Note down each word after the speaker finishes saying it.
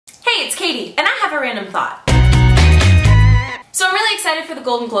it's Katie, and I have a random thought. So I'm really excited for the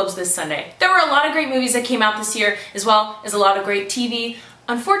Golden Globes this Sunday. There were a lot of great movies that came out this year, as well as a lot of great TV.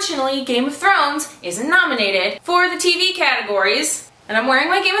 Unfortunately, Game of Thrones isn't nominated for the TV categories, and I'm wearing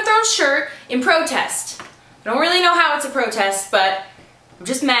my Game of Thrones shirt in protest. I don't really know how it's a protest, but I'm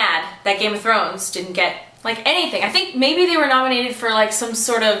just mad that Game of Thrones didn't get, like, anything. I think maybe they were nominated for, like, some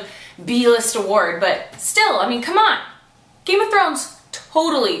sort of B-list award, but still, I mean, come on. Game of Thrones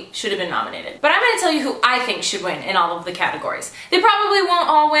totally should have been nominated. But I'm going to tell you who I think should win in all of the categories. They probably won't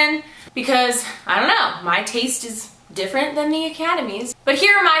all win because, I don't know, my taste is different than the Academy's. But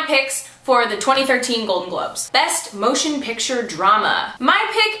here are my picks for the 2013 Golden Globes. Best Motion Picture Drama. My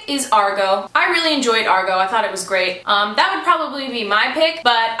pick is Argo. I really enjoyed Argo. I thought it was great. That would probably be my pick,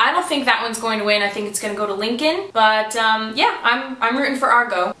 but I don't think that one's going to win. I think it's going to go to Lincoln. But yeah, I'm rooting for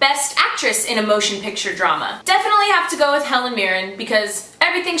Argo. Best Actress in a Motion Picture Drama. Definitely have to go with Helen Mirren because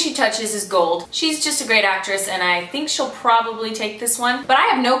everything she touches is gold. She's just a great actress, and I think she'll probably take this one. But I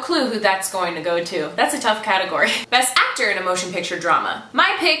have no clue who that's going to go to. That's a tough category. Best Actor in a Motion Picture Drama.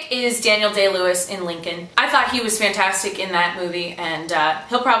 My pick is Daniel Day-Lewis in Lincoln. I thought he was fantastic in that movie, and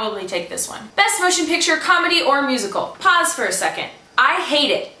he'll probably take this one. Best Motion Picture Comedy or Musical. Pause for a second. I hate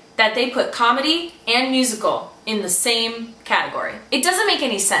it that they put comedy and musical in the same category. It doesn't make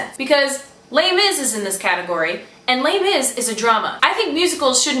any sense because Les Mis is in this category, and Les Mis is a drama. I think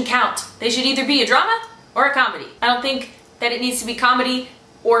musicals shouldn't count. They should either be a drama or a comedy. I don't think that it needs to be comedy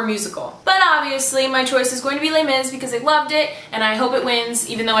or musical. But obviously my choice is going to be Les Mis because I loved it, and I hope it wins,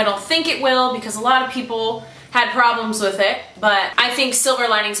 even though I don't think it will because a lot of people had problems with it. But I think Silver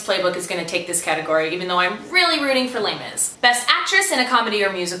Linings Playbook is going to take this category, even though I'm really rooting for Les Mis. Best Actress in a Comedy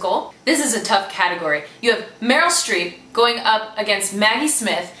or Musical. This is a tough category. You have Meryl Streep going up against Maggie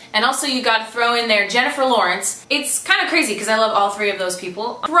Smith, and also you got to throw in there Jennifer Lawrence. It's kind of crazy because I love all three of those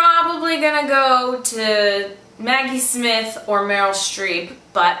people. Probably gonna go to Maggie Smith or Meryl Streep,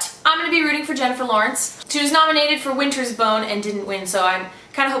 but I'm gonna be rooting for Jennifer Lawrence. She was nominated for Winter's Bone and didn't win, so I'm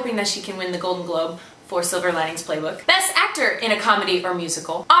kind of hoping that she can win the Golden Globe for Silver Linings Playbook. Best Actor in a Comedy or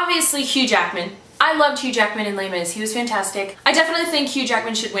Musical. Obviously Hugh Jackman. I loved Hugh Jackman in Les Mis. He was fantastic. I definitely think Hugh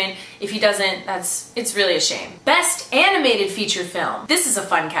Jackman should win. If he doesn't, it's really a shame. Best Animated Feature Film. This is a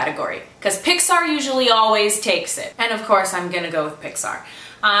fun category because Pixar usually always takes it. And of course I'm gonna go with Pixar.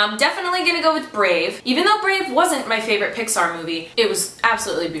 I'm definitely gonna go with Brave. Even though Brave wasn't my favorite Pixar movie, it was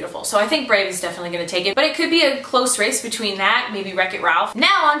absolutely beautiful. So I think Brave is definitely gonna take it, but it could be a close race between that, maybe Wreck-It Ralph.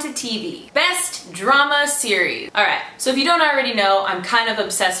 Now on to TV. Best Drama Series. Alright, so if you don't already know, I'm kind of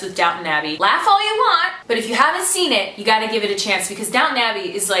obsessed with Downton Abbey. Laugh all you want, but if you haven't seen it, you gotta give it a chance because Downton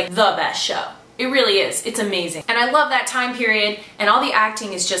Abbey is like the best show. It really is. It's amazing. And I love that time period, and all the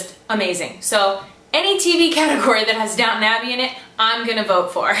acting is just amazing. So any TV category that has Downton Abbey in it, I'm gonna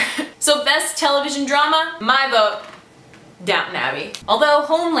vote for. So best television drama, my vote, Downton Abbey. Although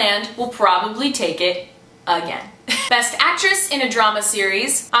Homeland will probably take it again. Best Actress in a Drama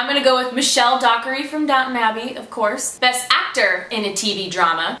Series, I'm gonna go with Michelle Dockery from Downton Abbey, of course. Best Actor in a TV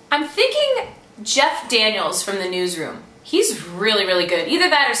Drama, I'm thinking Jeff Daniels from The Newsroom. He's really, really good. Either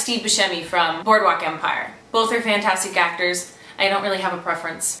that or Steve Buscemi from Boardwalk Empire. Both are fantastic actors. I don't really have a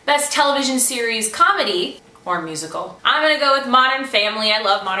preference. Best Television Series Comedy or Musical. I'm gonna go with Modern Family. I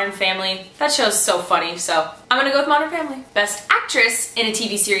love Modern Family. That show's so funny, so I'm gonna go with Modern Family. Best Actress in a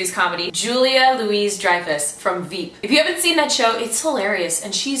TV Series Comedy, Julia Louis-Dreyfus from Veep. If you haven't seen that show, it's hilarious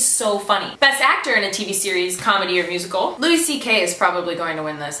and she's so funny. Best Actor in a TV Series Comedy or Musical, Louis C.K. is probably going to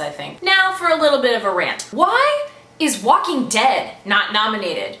win this, I think. Now for a little bit of a rant. Why is Walking Dead not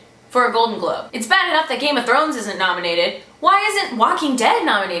nominated for a Golden Globe? It's bad enough that Game of Thrones isn't nominated. Why isn't Walking Dead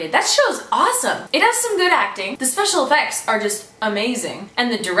nominated? That show's awesome. It has some good acting. The special effects are just amazing.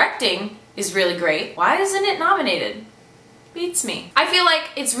 And the directing is really great. Why isn't it nominated? Beats me. I feel like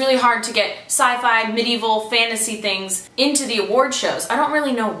it's really hard to get sci-fi, medieval, fantasy things into the award shows. I don't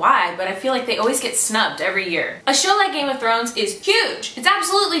really know why, but I feel like they always get snubbed every year. A show like Game of Thrones is huge. It's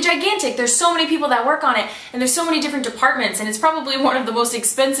absolutely gigantic. There's so many people that work on it, and there's so many different departments, and it's probably one of the most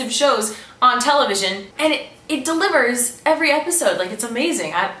expensive shows on television, and it delivers every episode. Like, it's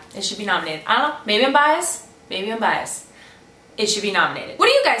amazing. It should be nominated. I don't know. Maybe I'm biased. Maybe I'm biased. It should be nominated. What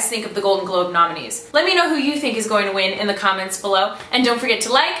do you guys think of the Golden Globe nominees? Let me know who you think is going to win in the comments below, and don't forget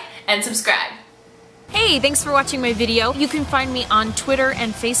to like and subscribe. Hey, thanks for watching my video. You can find me on Twitter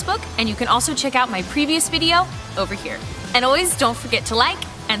and Facebook, and you can also check out my previous video over here. And always don't forget to like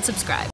and subscribe.